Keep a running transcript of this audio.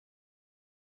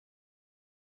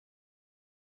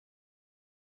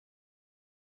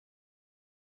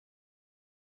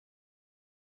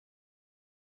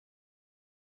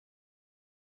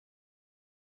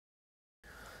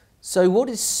So what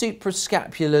is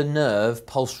suprascapular nerve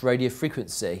pulsed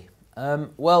radiofrequency?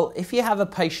 Well, if you have a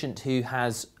patient who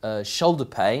has shoulder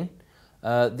pain,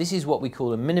 this is what we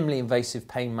call a minimally invasive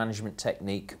pain management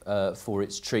technique for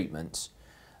its treatment.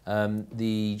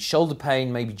 The shoulder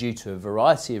pain may be due to a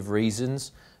variety of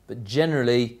reasons, but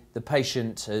generally the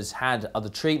patient has had other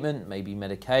treatment, maybe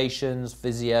medications,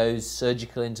 physios,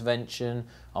 surgical intervention,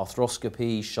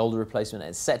 arthroscopy, shoulder replacement,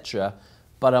 etc.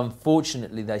 But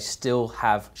unfortunately they still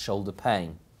have shoulder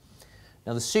pain.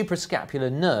 Now the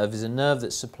suprascapular nerve is a nerve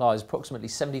that supplies approximately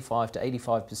 75 to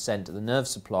 85% of the nerve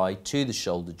supply to the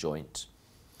shoulder joint.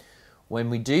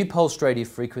 When we do pulsed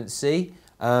radiofrequency,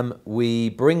 we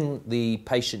bring the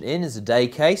patient in as a day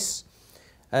case,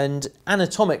 and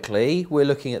anatomically we're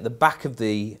looking at the back of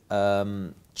the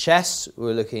chest,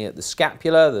 we're looking at the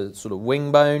scapula, the sort of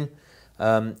wing bone.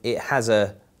 It has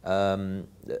a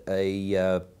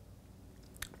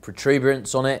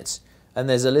protuberance on it, and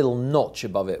there's a little notch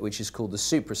above it which is called the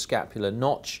suprascapular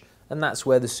notch, and that's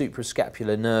where the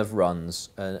suprascapular nerve runs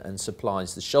and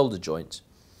supplies the shoulder joint.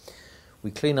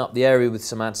 We clean up the area with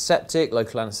some antiseptic,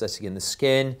 local anaesthetic in the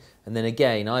skin, and then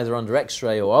again either under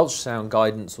x-ray or ultrasound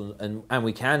guidance, and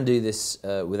we can do this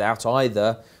without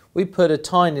either, we put a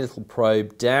tiny little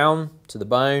probe down to the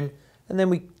bone, and then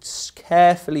we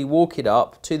carefully walk it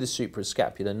up to the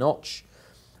suprascapular notch.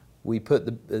 We put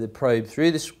the probe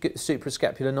through the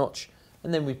suprascapular notch,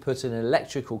 and then we put an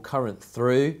electrical current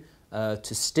through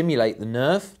to stimulate the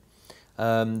nerve.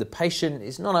 The patient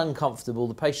is not uncomfortable.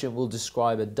 The patient will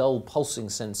describe a dull pulsing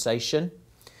sensation.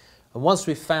 And once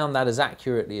we've found that as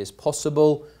accurately as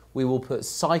possible, we will put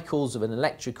cycles of an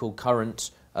electrical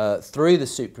current through the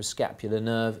suprascapular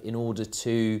nerve in order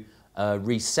to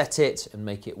reset it and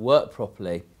make it work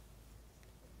properly.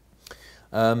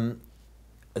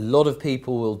 A lot of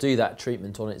people will do that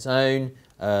treatment on its own.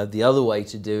 The other way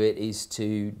to do it is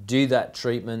to do that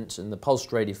treatment, and the pulsed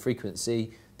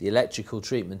radiofrequency, the electrical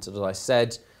treatment, as I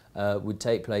said, would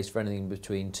take place for anything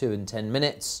between 2 and 10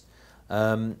 minutes.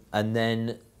 And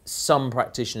then some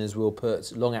practitioners will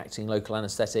put long-acting local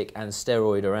anaesthetic and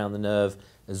steroid around the nerve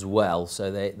as well.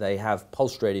 So they have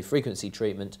pulsed radiofrequency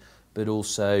treatment, but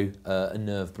also a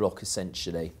nerve block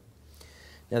essentially.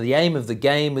 Now the aim of the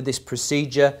game with this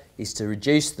procedure is to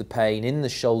reduce the pain in the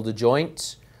shoulder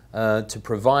joint, to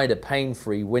provide a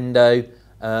pain-free window,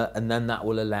 and then that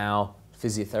will allow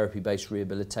physiotherapy-based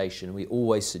rehabilitation. We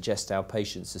always suggest our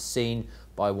patients are seen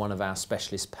by one of our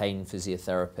specialist pain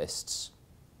physiotherapists.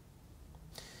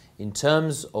 In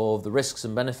terms of the risks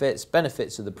and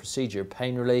benefits of the procedure of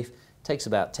pain relief, it takes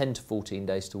about 10 to 14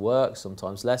 days to work,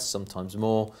 sometimes less, sometimes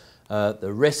more.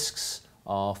 The risks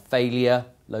are failure,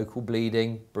 local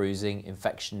bleeding, bruising,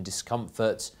 infection,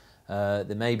 discomfort. There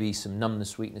may be some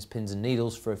numbness, weakness, pins and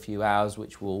needles for a few hours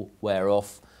which will wear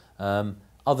off.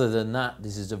 Other than that,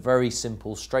 this is a very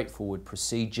simple, straightforward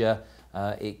procedure.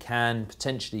 It can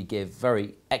potentially give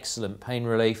very excellent pain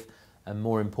relief, and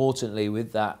more importantly,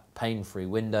 with that pain-free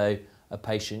window, a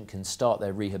patient can start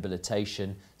their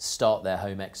rehabilitation, start their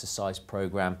home exercise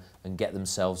program, and get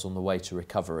themselves on the way to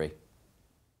recovery.